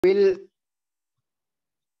we're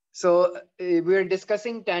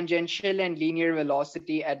discussing tangential and linear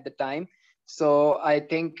velocity at the time. So I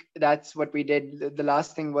think that's what we did. The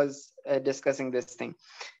last thing was discussing this thing.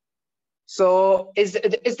 So is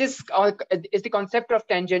the concept of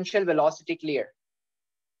tangential velocity clear?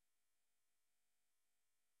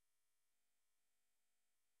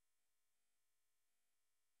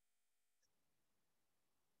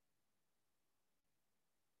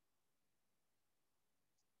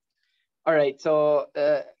 All right, so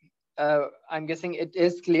I'm guessing it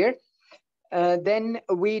is clear. Then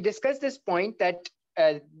we discussed this point that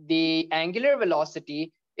the angular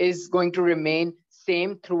velocity is going to remain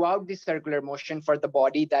same throughout the circular motion for the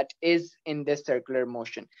body that is in this circular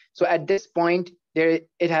motion. So at this point, it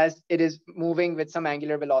is moving with some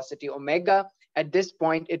angular velocity omega. At this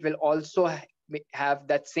point, it will also have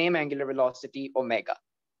that same angular velocity omega,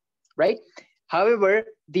 right? However,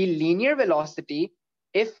 the linear velocity,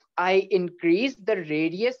 if I increase the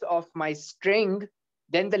radius of my string,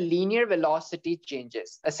 then the linear velocity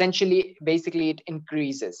changes. Essentially, basically, it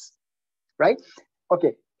increases, right?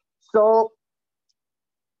 Okay, so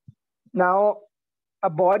now a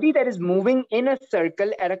body that is moving in a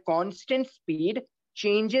circle at a constant speed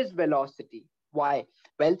changes velocity. Why?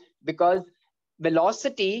 Well, because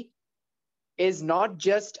velocity is not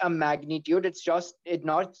just a magnitude, it's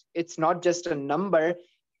not just a number,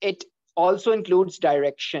 it also includes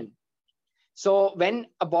direction. So when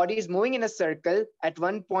a body is moving in a circle, at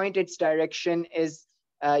one point its direction is,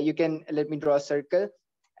 let me draw a circle,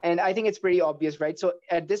 and I think it's pretty obvious, right? So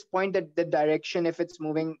at this point, that the direction, if it's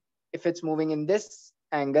moving in this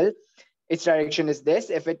angle, its direction is this.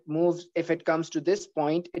 If it comes to this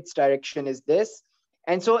point, its direction is this.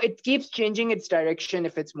 And so it keeps changing its direction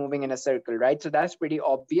if it's moving in a circle, right? So that's pretty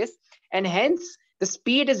obvious. And hence the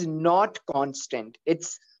speed is not constant.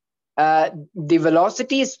 It's the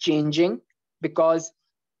velocity is changing because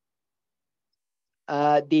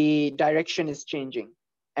the direction is changing.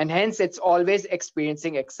 And hence it's always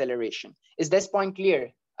experiencing acceleration. Is this point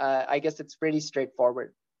clear? I guess it's pretty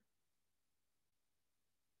straightforward.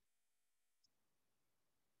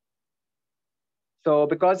 So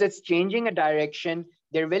because it's changing a direction,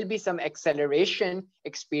 there will be some acceleration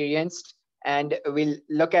experienced, and we'll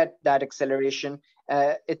look at that acceleration.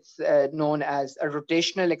 It's known as a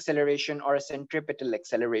rotational acceleration or a centripetal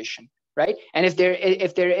acceleration, right? And if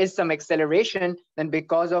there is some acceleration, then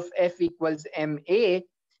because of F equals ma,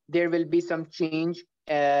 there will be some change.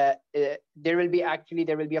 There will be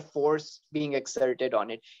a force being exerted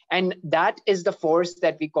on it, and that is the force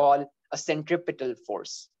that we call a centripetal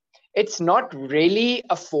force. It's not really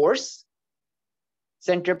a force,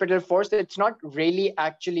 centripetal force. It's not really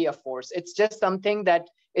actually a force. It's just something that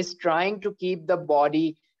is trying to keep the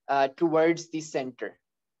body towards the center,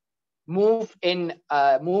 move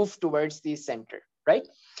towards the center, right?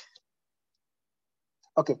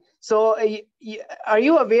 Okay, so are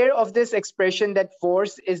you aware of this expression that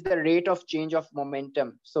force is the rate of change of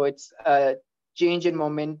momentum? So it's change in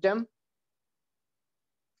momentum,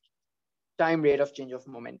 time rate of change of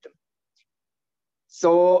momentum.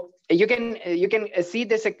 So you can see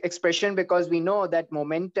this expression because we know that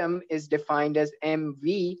momentum is defined as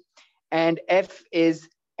mv and F is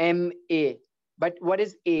ma. But what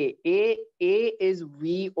is A? A is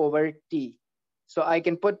V over T. So I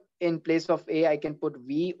can put in place of A, I can put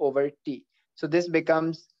V over T. So this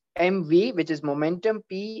becomes mv, which is momentum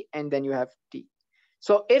P, and then you have T.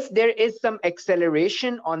 So if there is some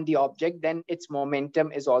acceleration on the object, then its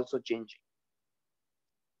momentum is also changing.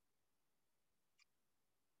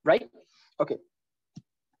 Right? Okay.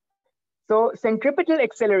 So centripetal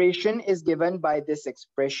acceleration is given by this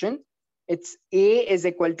expression. It's A is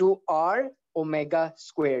equal to R omega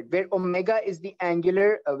squared, where omega is the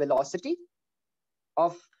angular velocity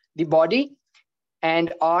of the body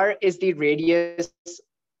and R is the radius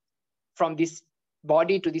from this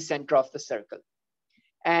body to the center of the circle.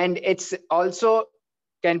 And it's also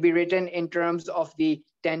can be written in terms of the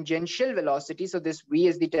tangential velocity. So this V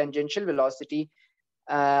is the tangential velocity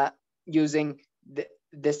using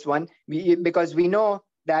this one, because we know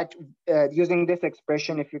that using this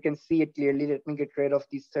expression, if you can see it clearly, let me get rid of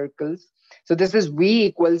these circles. So this is V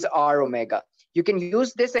equals R omega. You can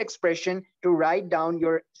use this expression to write down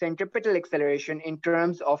your centripetal acceleration in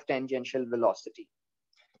terms of tangential velocity.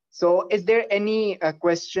 So is there any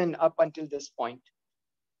question up until this point?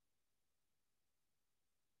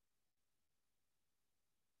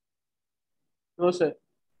 No, sir.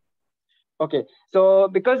 Okay, so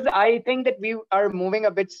because I think that we are moving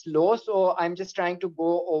a bit slow, so I'm just trying to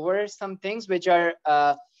go over some things which are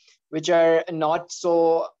which are not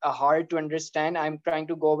so hard to understand. I'm trying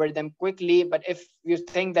to go over them quickly, but if you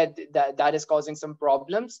think that is causing some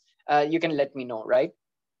problems, you can let me know, right?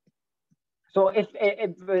 So if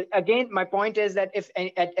again, my point is that if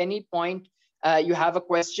at any point you have a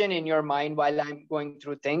question in your mind while I'm going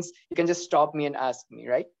through things, you can just stop me and ask me,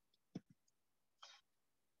 right?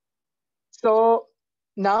 So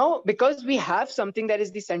now, because we have something that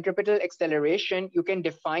is the centripetal acceleration, you can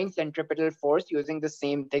define centripetal force using the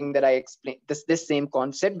same thing that I explained, this same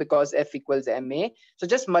concept, because F equals ma. So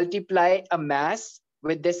just multiply a mass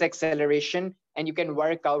with this acceleration and you can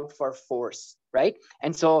work out for force, right?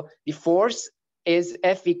 And so the force is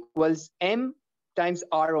F equals m times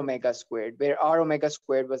r omega squared, where r omega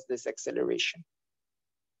squared was this acceleration.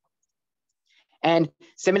 And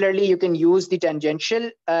similarly, you can use the tangential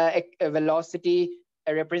velocity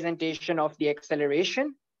representation of the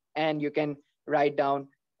acceleration, and you can write down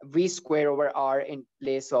v square over r in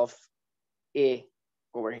place of a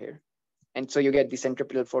over here. And so you get the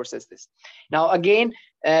centripetal force as this. Now, again,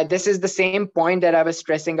 this is the same point that I was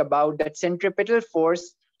stressing about, that centripetal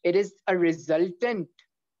force, it is a resultant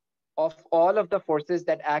of all of the forces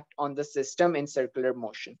that act on the system in circular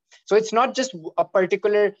motion. So it's not just a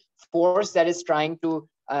particular force that is trying to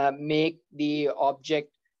make the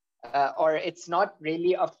object, or it's not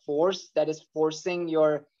really a force that is forcing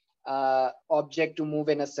your object to move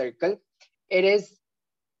in a circle. It is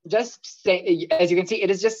just, as you can see, it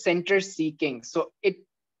is just center seeking. So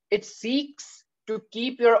it seeks to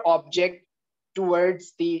keep your object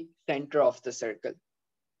towards the center of the circle.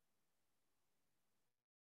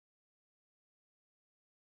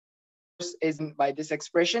 Is by this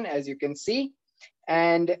expression, as you can see.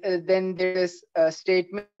 And then there's a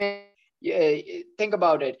statement, think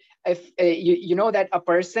about it. If you know that a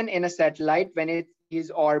person in a satellite, when it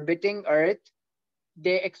is orbiting Earth,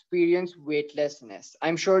 they experience weightlessness.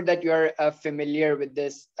 I'm sure that you're familiar with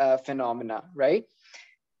this phenomena, right?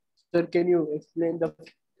 Sir, can you explain the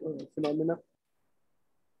phenomena?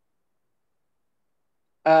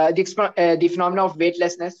 The phenomena of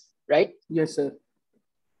weightlessness, right? Yes, sir.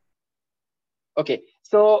 Okay,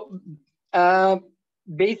 so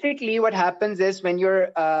basically what happens is when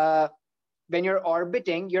you're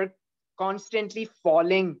orbiting, you're constantly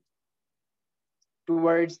falling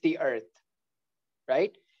towards the Earth,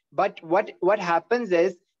 right? But what happens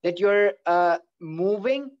is that you're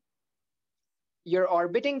orbiting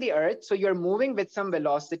the Earth, so you're moving with some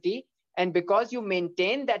velocity, and because you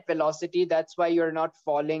maintain that velocity, that's why you're not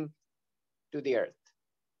falling to the Earth,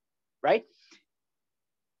 right?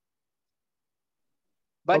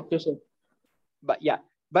 But okay, sir. But yeah,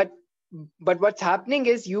 but what's happening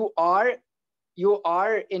is you are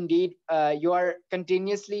indeed you are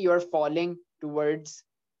continuously, you're falling towards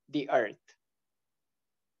the Earth.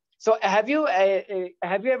 So have you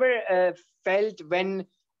ever felt when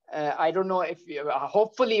I don't know if you,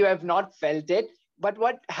 hopefully you have not felt it, but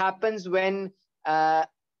what happens when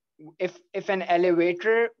if an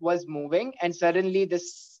elevator was moving and suddenly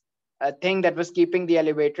this thing that was keeping the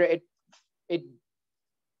elevator, it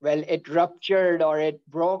ruptured or it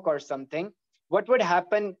broke or something, what would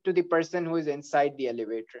happen to the person who is inside the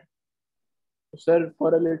elevator? Sir,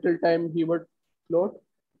 for a little time he would float.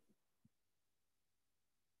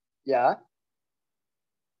 Yeah.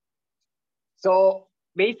 So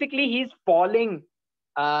basically he's falling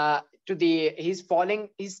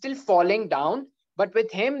he's still falling down, but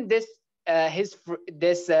with him this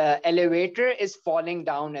elevator is falling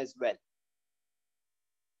down as well.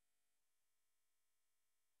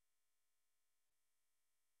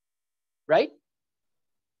 Right?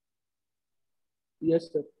 Yes,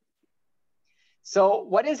 sir. So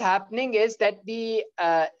what is happening is that the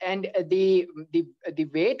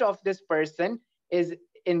weight of this person is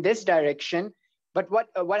in this direction, but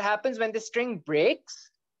what happens when the string breaks?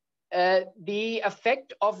 The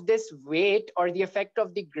effect of this weight or the effect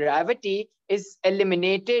of the gravity is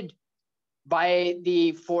eliminated by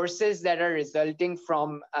the forces that are resulting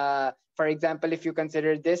from, for example, if you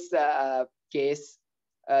consider this case,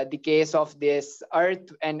 the case of this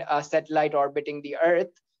Earth and a satellite orbiting the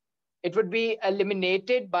Earth, it would be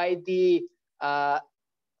eliminated by the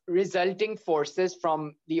resulting forces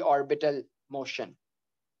from the orbital motion.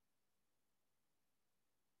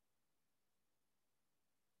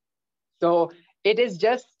 So it is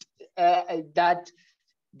just that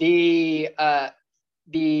the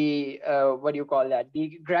what do you call that?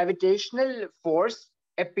 The gravitational force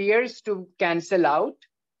appears to cancel out,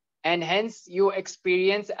 and hence you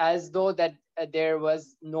experience as though that there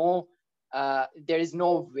is no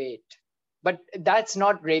weight, but that's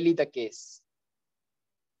not really the case.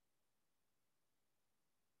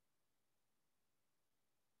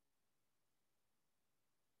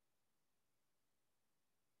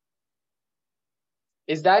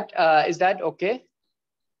 Is that okay?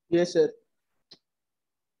 Yes, sir.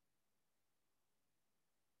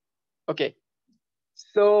 Okay.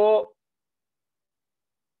 So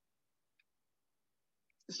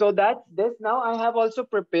that's this. Now I have also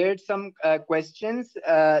prepared some questions.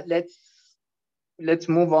 Let's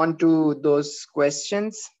move on to those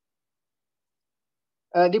questions.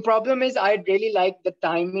 The problem is I'd really like the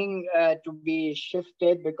timing to be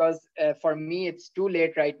shifted, because for me it's too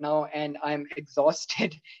late right now and I'm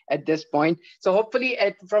exhausted at this point. So hopefully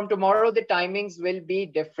from tomorrow the timings will be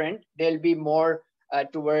different. They'll be more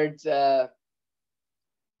towards the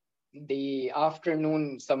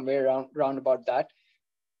afternoon, somewhere around about that,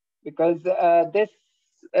 because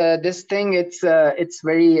this thing, it's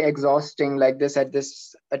very exhausting like this at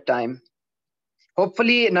this time.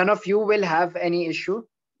 Hopefully none of you will have any issue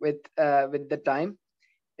with the time.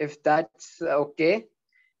 If that's okay,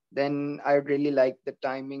 then I would really like the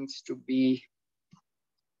timings to be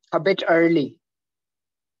a bit early.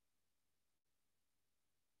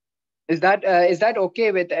 Is that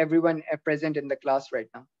okay with everyone present in the class right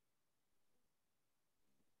now?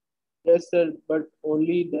 Yes, sir. But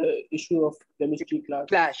only the issue of chemistry class.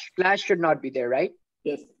 Clash should not be there, right?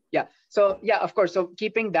 Yes. Yeah. So yeah, of course. So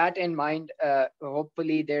keeping that in mind,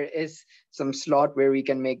 hopefully there is some slot where we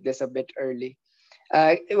can make this a bit early.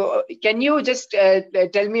 Can you just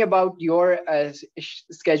tell me about your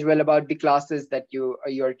schedule, about the classes that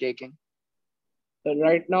you're taking? So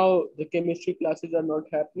right now, the chemistry classes are not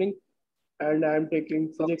happening, and I'm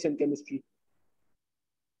taking physics and chemistry.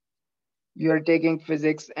 You're taking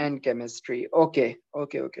physics and chemistry. Okay.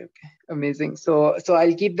 Amazing. So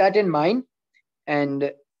I'll keep that in mind,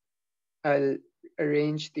 and I'll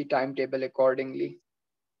arrange the timetable accordingly.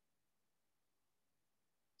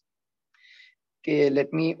 Okay,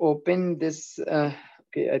 let me open this.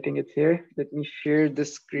 Okay, I think it's here. Let me share the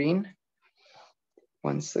screen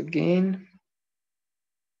once again.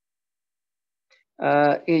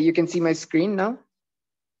 You can see my screen now.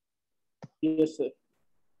 Yes, sir.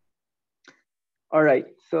 All right.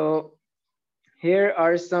 So here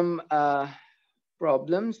are some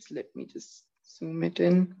problems. Let me just zoom it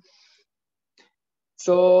in.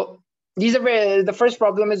 So these are the first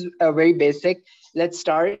problem is very basic. Let's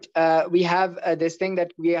start. We have this thing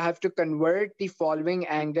that we have to convert the following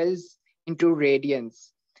angles into radians.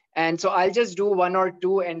 And so I'll just do one or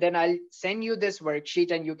two, and then I'll send you this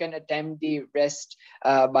worksheet and you can attempt the rest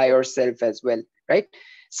by yourself as well, right?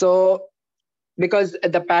 So because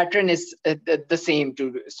the pattern is the same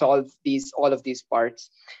to solve all of these parts.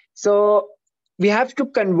 So we have to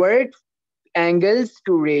convert angles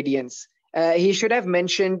to radians. He should have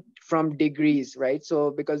mentioned from degrees, right?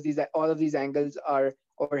 So because all of these angles are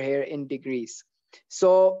over here in degrees.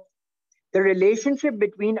 So the relationship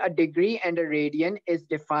between a degree and a radian is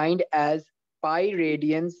defined as pi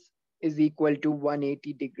radians is equal to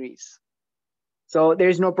 180 degrees. So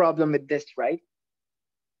there's no problem with this, right?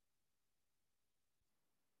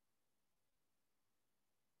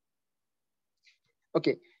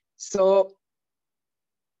 Okay, so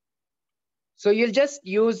you'll just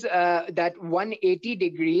use that 180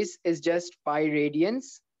 degrees is just pi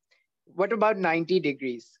radians. What about 90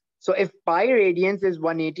 degrees? So if pi radians is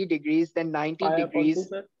 180 degrees, then 90 Pi upon 2, degrees.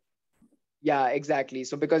 sir? Yeah, exactly.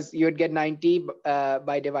 So because you'd get 90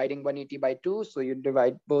 by dividing 180 by 2. So you'd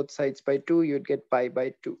divide both sides by 2, you'd get pi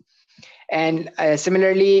by 2. And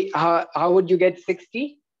similarly, how would you get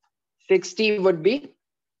 60? 60 would be?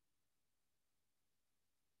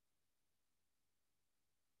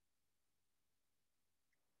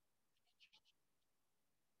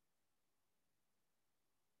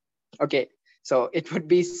 Okay, so it would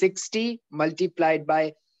be 60 multiplied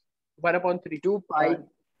by 1 upon 3. 2 pi.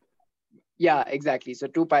 Yeah, exactly. So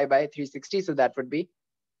 2 pi by 360. So that would be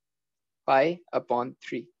pi upon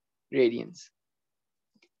 3 radians.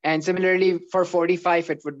 And similarly, for 45,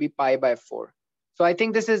 it would be pi by 4. So I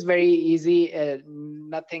think this is very easy.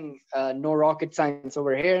 Nothing, no rocket science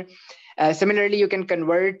over here. Similarly, you can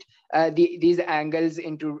convert these angles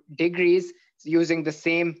into degrees using the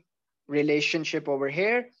same relationship over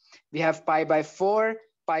here. We have pi by 4.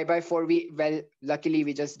 Pi by 4, luckily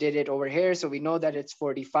we just did it over here. So we know that it's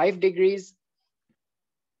 45 degrees,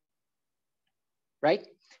 right?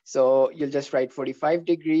 So you'll just write 45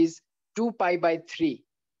 degrees, 2 pi by 3.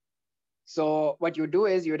 So what you do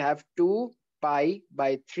is you'd have 2 pi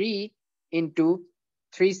by 3 into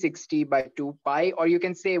 360 by 2 pi, or you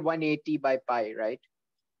can say 180 by pi, right?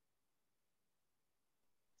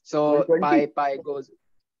 So 120? pi goes,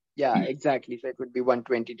 yeah, exactly. So it would be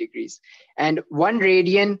 120 degrees. And 1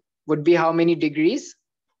 radian would be how many degrees?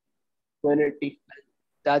 180.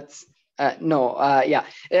 That's No, yeah,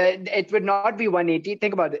 it would not be 180.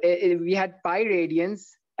 Think about it. We had pi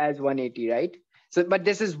radians as 180, right? So, but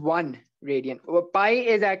this is 1 radian. Well, pi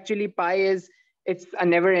is it's a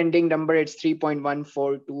never-ending number. It's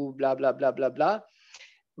 3.142, blah blah blah blah blah.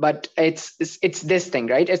 But it's this thing,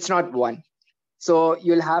 right? It's not 1. So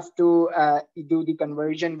you'll have to do the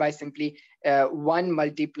conversion by simply 1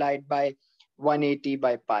 multiplied by 180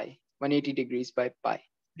 by pi, 180 degrees by pi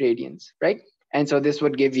radians, right? And so this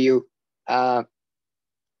would give you, well,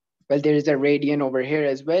 there is a radian over here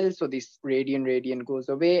as well. So this radian goes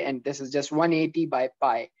away, and this is just 180 by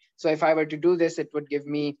pi. So if I were to do this, it would give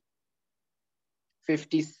me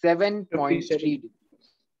 57.3 degrees.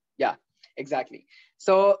 Yeah, exactly.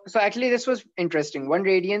 So actually this was interesting. 1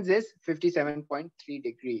 radians is 57.3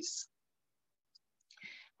 degrees.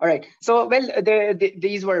 All right. So, well,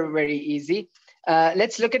 these were very easy.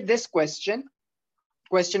 Let's look at this question.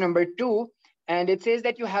 Question number 2. And it says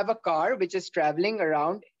that you have a car which is traveling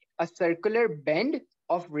around a circular bend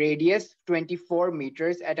of radius 24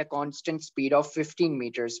 meters at a constant speed of 15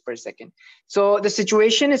 meters per second. So the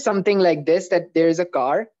situation is something like this, that there is a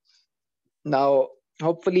car. Now,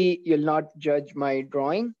 hopefully you'll not judge my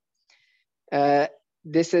drawing.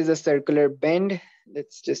 This is a circular bend.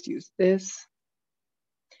 Let's just use this.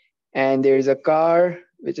 And there's a car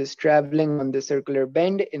which is traveling on the circular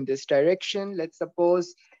bend in this direction, let's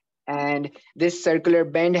suppose. And this circular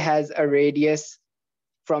bend has a radius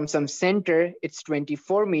from some center, it's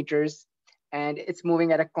 24 meters, and it's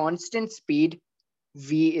moving at a constant speed.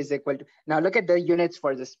 V is equal to, now look at the units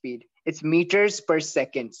for the speed. It's meters per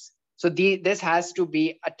seconds. So this has to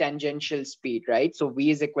be a tangential speed, right? So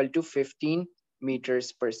V is equal to 15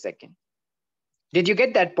 meters per second. Did you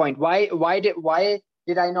get that point? Why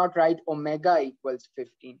did I not write omega equals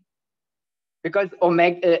 15? Because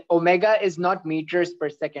omega is not meters per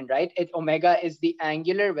second, right? Omega is the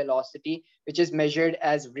angular velocity, which is measured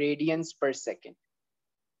as radians per second,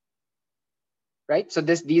 right? So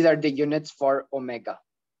these are the units for omega.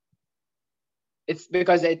 It's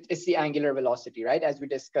because it's the angular velocity, right? As we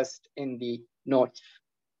discussed in the notes.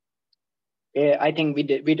 I think we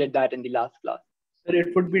did that in the last class. Sir,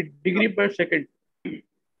 it would be degree per second.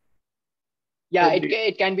 Yeah,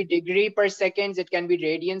 it can be degree per second, it can be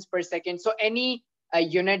radians per second. So any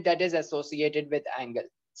unit that is associated with angle.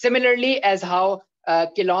 Similarly, as how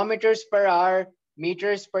kilometers per hour,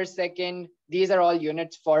 meters per second, these are all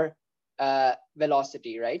units for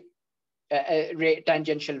velocity, right?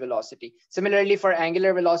 Tangential velocity. Similarly, for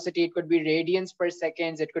angular velocity, it could be radians per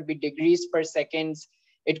seconds, it could be degrees per seconds,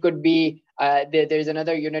 it could be, there's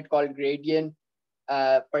another unit called gradient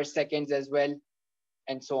per seconds as well,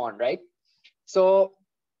 and so on, right? So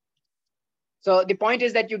the point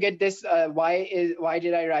is that you get this, why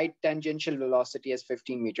did I write tangential velocity as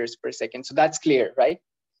 15 meters per second? So that's clear, right?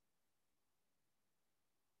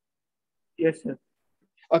 Yes, sir.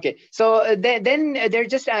 Okay, so then they're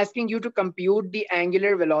just asking you to compute the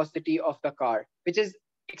angular velocity of the car, which is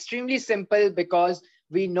extremely simple because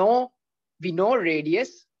we know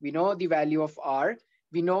radius, we know the value of r,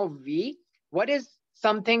 we know v. What is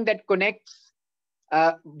something that connects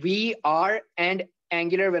v, r, and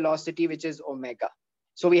angular velocity, which is omega?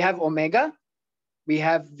 So we have omega, we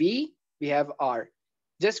have v, we have r.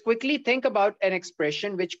 Just quickly think about an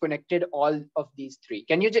expression which connected all of these three.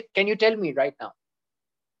 Can you tell me right now,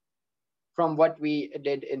 from what we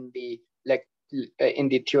did in the in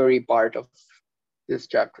the theory part of this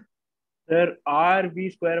chapter? Sir, r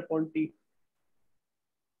v square upon t.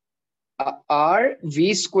 R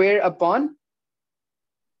v square upon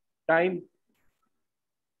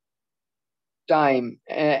Time.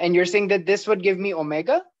 And you're saying that this would give me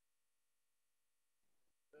omega?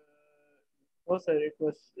 No, sir, it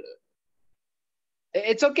was.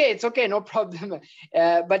 It's okay, no problem.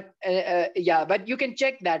 But you can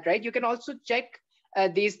check that, right? You can also check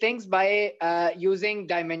these things by using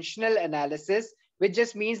dimensional analysis, which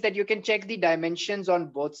just means that you can check the dimensions on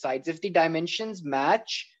both sides. If the dimensions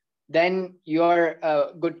match, then you're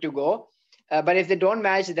good to go. But if they don't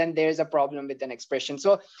match, then there's a problem with an expression.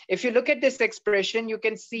 So if you look at this expression, you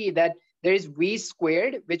can see that there is v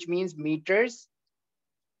squared, which means meters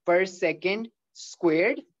per second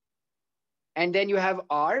squared. And then you have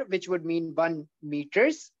r, which would mean 1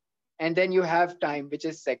 meters. And then you have time, which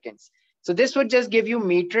is seconds. So this would just give you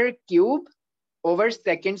meter cube over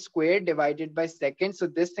second squared divided by second. So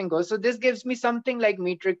this thing goes. So this gives me something like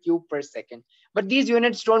meter cube per second. But these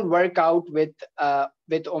units don't work out with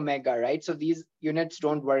omega, right? So these units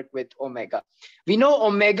don't work with omega. We know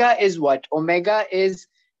omega is what? Omega is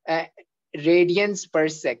radians per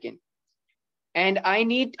second. And I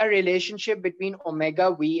need a relationship between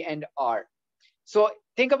omega, v, and r. So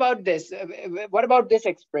think about this. What about this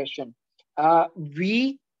expression?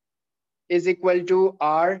 V is equal to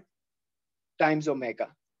R times omega.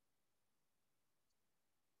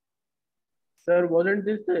 Sir, wasn't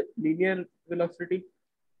this the linear velocity?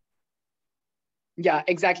 Yeah,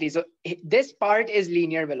 exactly. So this part is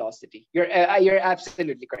linear velocity. You're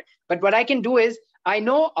absolutely correct. But what I can do is, I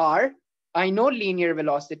know R, I know linear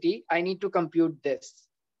velocity. I need to compute this.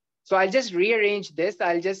 So I'll just rearrange this.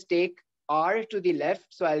 I'll just take R to the left.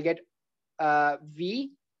 So I'll get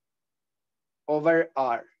V over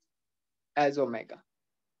R as omega.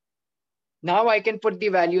 Now I can put the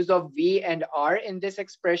values of V and R in this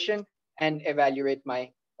expression and evaluate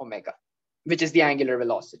my omega, which is the angular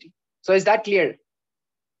velocity. So is that clear?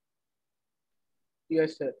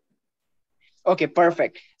 Yes, sir. Okay,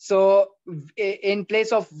 perfect. So in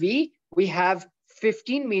place of V, we have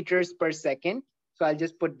 15 meters per second. So I'll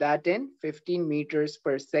just put that in, 15 meters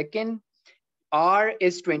per second. R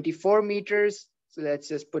is 24 meters. So let's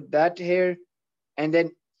just put that here. And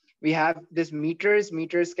then we have this meters.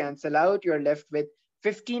 Meters cancel out. You're left with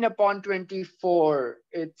 15 upon 24.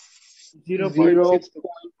 It's 0.6.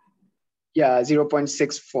 Yeah,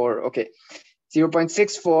 0.64. Okay,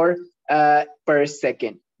 0.64 per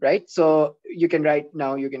second, right? So you can write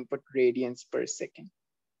now, you can put radians per second.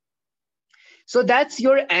 So that's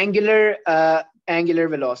your angular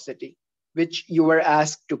velocity, which you were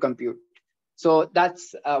asked to compute. So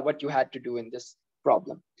that's what you had to do in this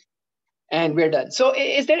problem. And we're done. So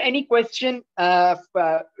is there any question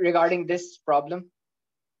regarding this problem?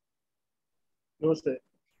 No, sir.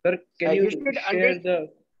 Sir, can you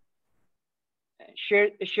share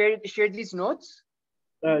these notes?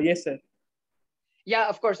 Yes, sir. Yeah,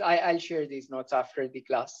 of course. I'll share these notes after the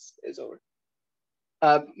class is over.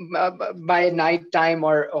 By night time,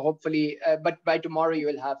 or hopefully, but by tomorrow you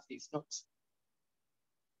will have these notes.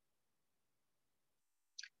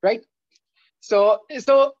 Right? So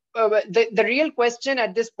the real question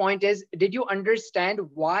at this point is, did you understand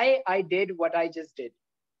why I did what I just did?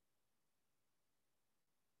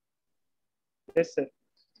 Yes, sir.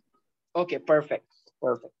 Okay, perfect.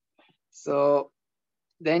 So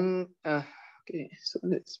then, okay, so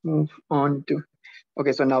let's move on to,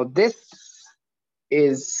 okay, so now this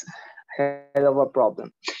is hell of a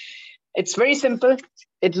problem. It's very simple.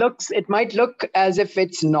 It might look as if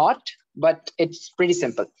it's not, but it's pretty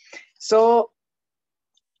simple. So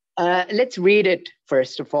let's read it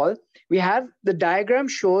first of all. We have the diagram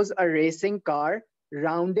shows a racing car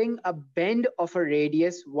rounding a bend of a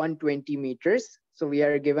radius 120 meters. So we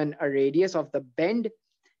are given a radius of the bend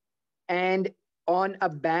and on a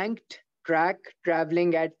banked track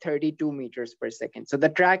traveling at 32 meters per second. So the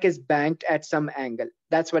track is banked at some angle.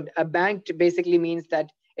 That's what a banked basically means, that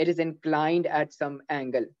it is inclined at some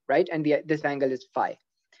angle, right? And this angle is phi.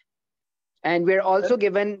 And we're also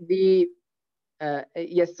given the,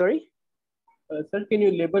 yes, sorry? Sir, can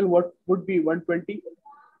you label what would be 120?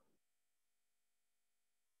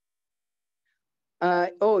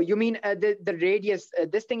 Oh, you mean the radius,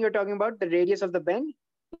 this thing you're talking about, the radius of the bend?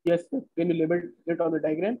 Yes, sir. Can you label it on the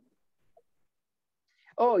diagram?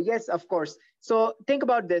 Oh, yes, of course. So think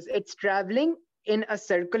about this. It's traveling in a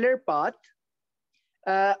circular path.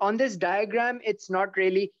 On this diagram, it's not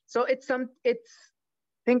really, so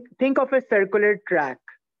think of a circular track.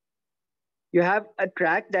 You have a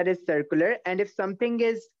track that is circular, and if something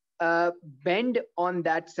is bend on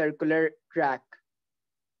that circular track,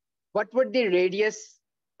 what would the radius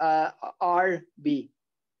R be?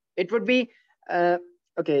 It would be,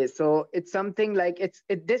 okay, so it's something like,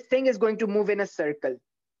 this thing is going to move in a circle,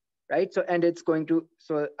 right? So, and it's going to,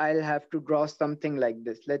 so I'll have to draw something like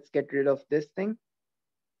this. Let's get rid of this thing.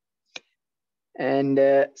 And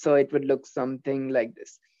so it would look something like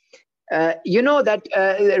this. You know that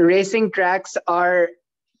racing tracks are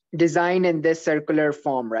designed in this circular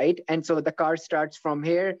form, right? And so the car starts from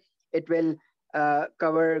here, it will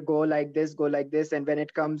go like this. And when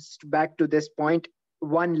it comes back to this point,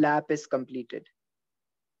 one lap is completed.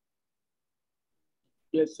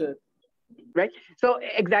 Yes, sir. Right? So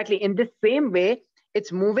exactly in the same way,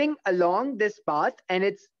 it's moving along this path,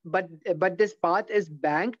 and but this path is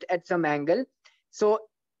banked at some angle. So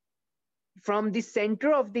from the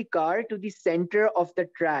center of the car to the center of the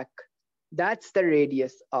track, that's the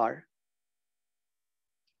radius R.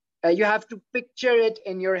 You have to picture it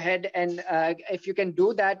in your head, and if you can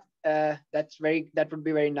do that, that would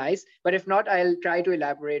be very nice. But if not, I'll try to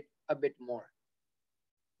elaborate a bit more.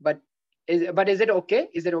 But is it okay?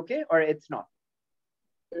 Is it okay, or it's not?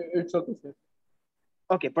 It's okay, sir.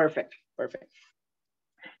 Okay, perfect.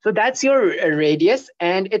 So that's your radius,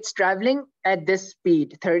 and it's traveling at this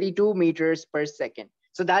speed, 32 meters per second.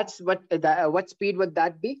 So that's what speed would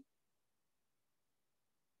that be?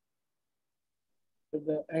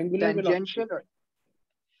 The angular Tangential, velocity.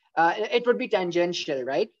 or it would be tangential,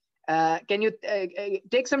 right? Can you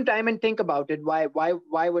take some time and think about it?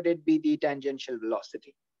 Why would it be the tangential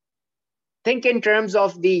velocity? Think in terms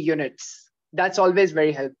of the units. That's always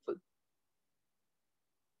very helpful.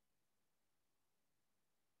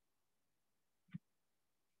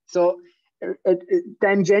 So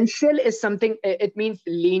tangential is something, it means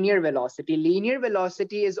linear velocity. Linear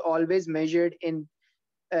velocity is always measured in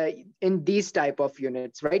these type of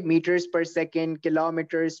units, right? Meters per second,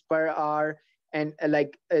 kilometers per hour, and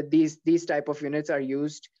these type of units are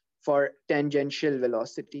used for tangential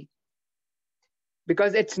velocity,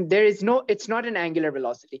 because it's not an angular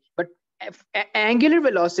velocity. But angular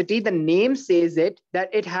velocity, the name says that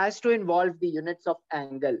it has to involve the units of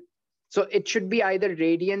angle. So it should be either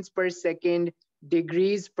radians per second,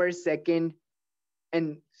 degrees per second,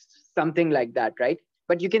 and something like that, right?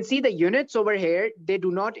 But you can see the units over here, they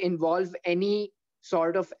do not involve any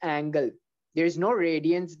sort of angle. There's no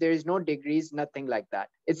radians, there's no degrees, nothing like that.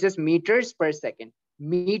 It's just meters per second.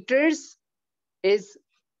 Meters is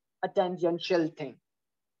a tangential thing.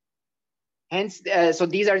 Hence, so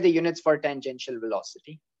these are the units for tangential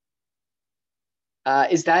velocity.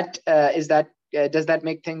 Does that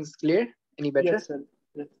make things clear? Any better? Yes, sir.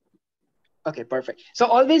 Yes. Okay, perfect. So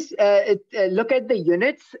always look at the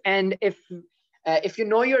units, and if you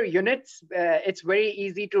know your units, it's very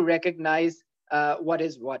easy to recognize what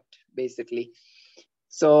is what, basically.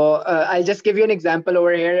 So I'll just give you an example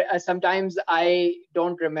over here. Sometimes I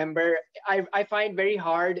don't remember. I find very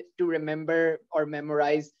hard to remember or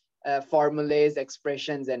memorize formulas,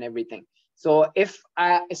 expressions, and everything. So if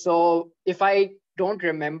I don't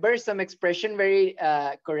remember some expression very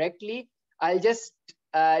correctly, I'll just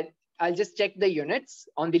check the units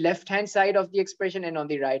on the left-hand side of the expression and on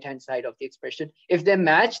the right-hand side of the expression. If they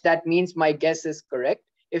match, that means my guess is correct.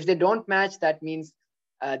 If they don't match, that means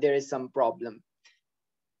there is some problem.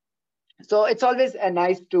 So it's always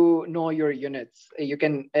nice to know your units. You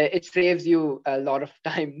can, it saves you a lot of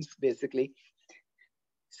times, basically.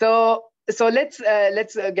 So let's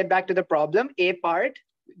get back to the problem. A part,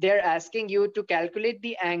 they're asking you to calculate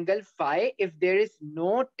the angle phi if there is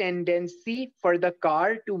no tendency for the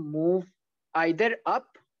car to move either up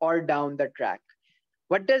or down the track.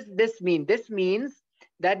 What does this mean? This means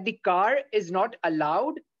that the car is not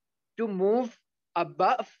allowed to move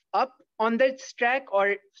up on this track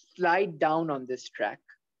or slide down on this track.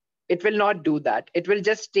 It will not do that. It will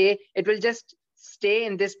just stay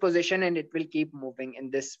in this position, and it will keep moving in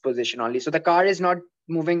this position only. So the car is not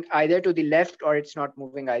moving either to the left, or it's not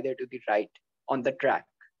moving either to the right on the track.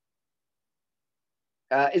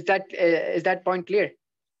 Is that point clear?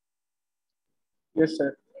 Yes,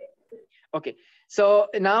 sir. Okay. So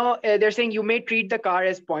now they're saying you may treat the car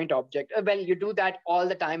as point object. Well, you do that all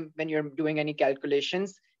the time when you're doing any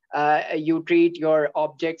calculations. You treat your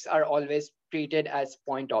objects are always treated as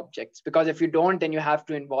point objects, because if you don't, then you have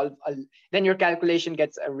to involve, then your calculation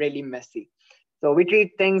gets really messy. So we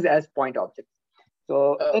treat things as point objects.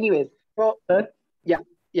 So anyways, so Sir?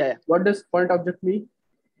 Yeah. What does point object mean?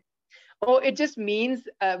 Oh, it just means,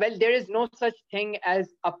 well, there is no such thing as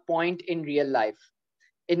a point in real life.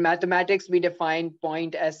 In mathematics, we define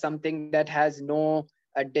point as something that has no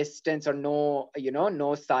distance or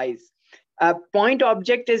no size. Point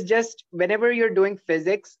object is just, whenever you're doing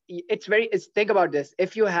physics, think about this.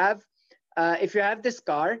 If you have this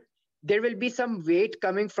car, there will be some weight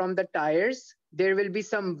coming from the tires. There will be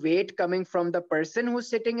some weight coming from the person who's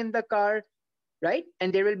sitting in the car, right?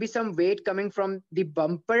 And there will be some weight coming from the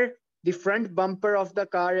bumper, the front bumper of the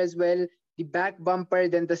car as well, the back bumper,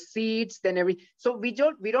 then the seats, then so we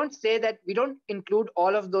don't say that, we don't include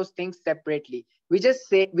all of those things separately. We just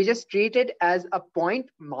treat it as a point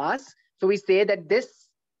mass. So we say that this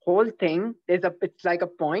whole thing it's like a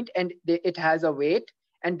point, and it has a weight,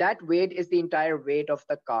 and that weight is the entire weight of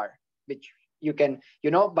the car, which you can,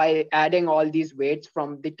 by adding all these weights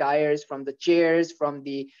from the tires, from the chairs, from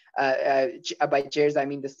the by chairs I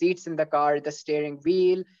mean the seats in the car, the steering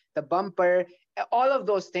wheel, the bumper, all of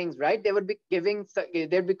those things, right?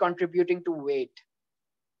 They'd be contributing to weight.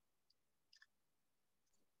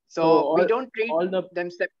 So we don't treat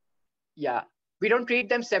them we don't treat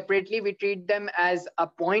them separately. We treat them as a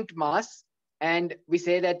point mass, and we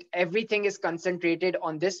say that everything is concentrated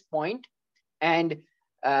on this point, and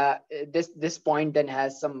this point then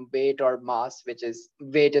has some weight or mass,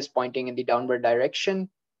 weight is pointing in the downward direction.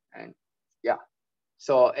 And yeah,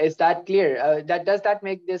 so is that clear? Does that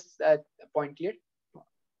make this point clear?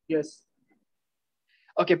 Yes.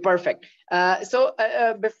 Okay, perfect.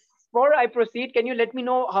 before I proceed, can you let me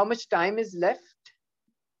know how much time is left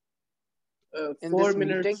in 4 this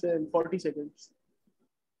meeting? minutes and 40 seconds.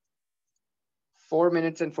 4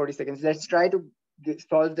 minutes and 40 seconds. Let's try to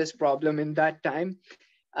solve this problem in that time.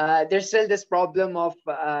 There's still this problem of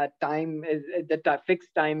time, fixed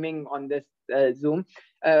timing on this Zoom.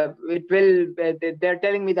 They're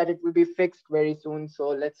telling me that it will be fixed very soon. So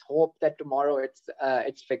let's hope that tomorrow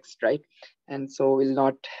it's fixed, right? And so we'll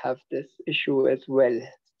not have this issue as well.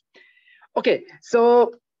 Okay,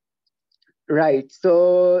 so right,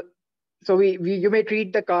 so you may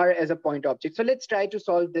treat the car as a point object. So let's try to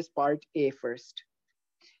solve this part A first.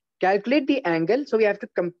 Calculate the angle. So we have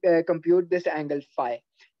to compute this angle phi.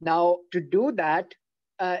 Now, to do that,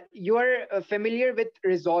 you are familiar with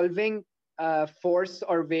resolving force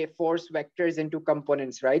or force vectors into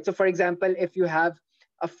components, right? So for example, if you have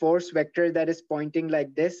a force vector that is pointing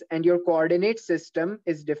like this, and your coordinate system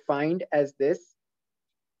is defined as this,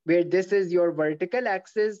 where this is your vertical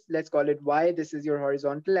axis, let's call it y, this is your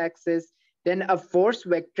horizontal axis, then a force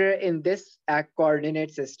vector in this coordinate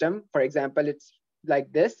system, for example, it's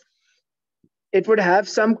like this, it would have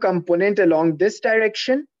some component along this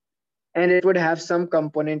direction, and it would have some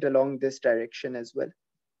component along this direction as well.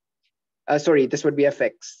 Sorry, this would be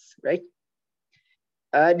fx, right?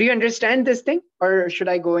 Do you understand this thing, or should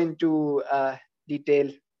I go into detail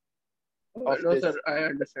of No, this? sir, I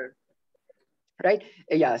understand. Right?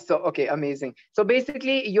 Yeah, so, okay, amazing. So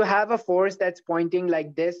basically, you have a force that's pointing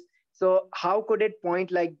like this. So how could it point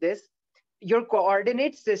like this? Your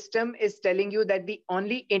coordinate system is telling you that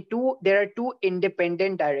there are two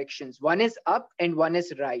independent directions. One is up and one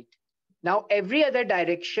is right. Now, every other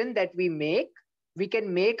direction that we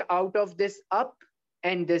can make out of this up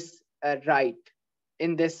and this right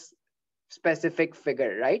in this specific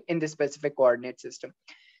figure, right? In this specific coordinate system.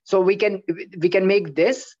 So we can make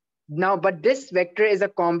this now, but this vector is a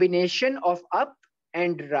combination of up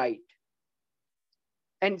and right.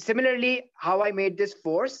 And similarly, how I made this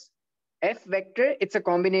force, F vector, it's a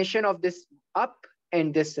combination of this up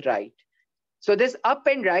and this right. So this up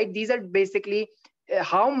and right, these are basically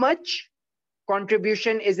how much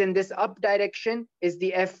contribution is in this up direction is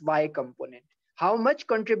the Fy component. How much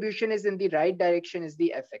contribution is in the right direction is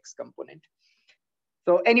the Fx component.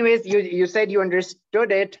 So anyways, you said you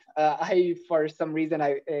understood it. For some reason,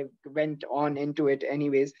 I went on into it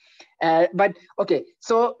anyways. But okay,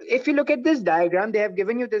 so if you look at this diagram, they have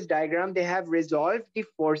given you this diagram. They have resolved the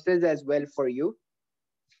forces as well for you.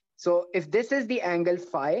 So if this is the angle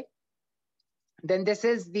phi, then this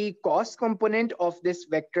is the cos component of this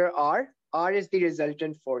vector r. R is the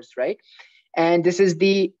resultant force, right? And this is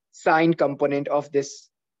the sine component of this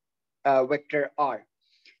vector r.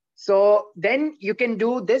 So then you can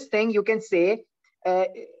do this thing. You can say,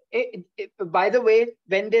 by the way,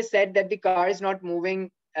 when they said that the car is not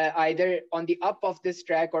moving either on the up of this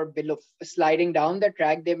track or below, sliding down the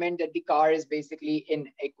track, they meant that the car is basically in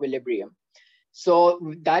equilibrium. So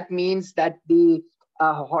that means that the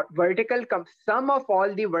sum of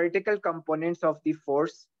all the vertical components of the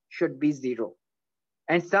force should be 0.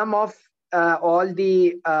 And sum of all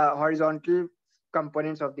the horizontal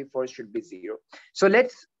components of the force should be 0. So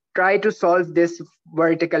let's try to solve this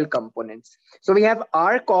vertical components. So we have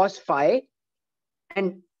r cos phi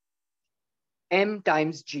and m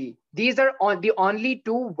times g. These are the only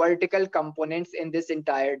two vertical components in this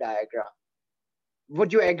entire diagram.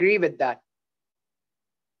 Would you agree with that?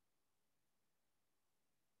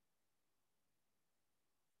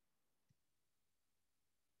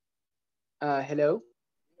 Hello?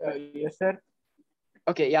 Yes, sir.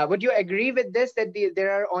 Okay, yeah. Would you agree with this, that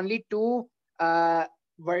there are only two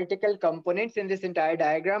vertical components in this entire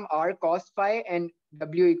diagram, r cos phi and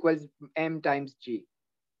w equals m times g?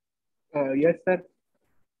 Yes, sir.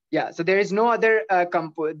 Yeah, so there is no other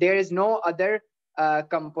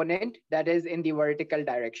component that is in the vertical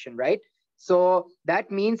direction, right? So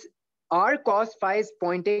that means r cos phi is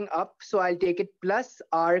pointing up, so I'll take it plus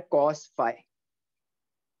r cos phi.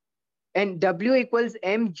 And w equals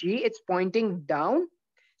mg, it's pointing down.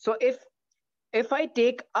 So if I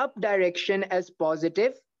take up direction as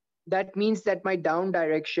positive, that means that my down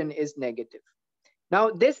direction is negative. Now,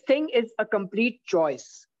 this thing is a complete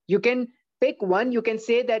choice. You can pick one. You can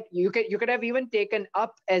say that you could have even taken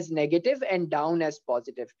up as negative and down as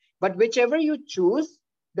positive. But whichever you choose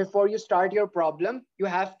before you start your problem, you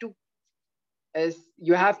have to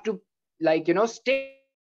stick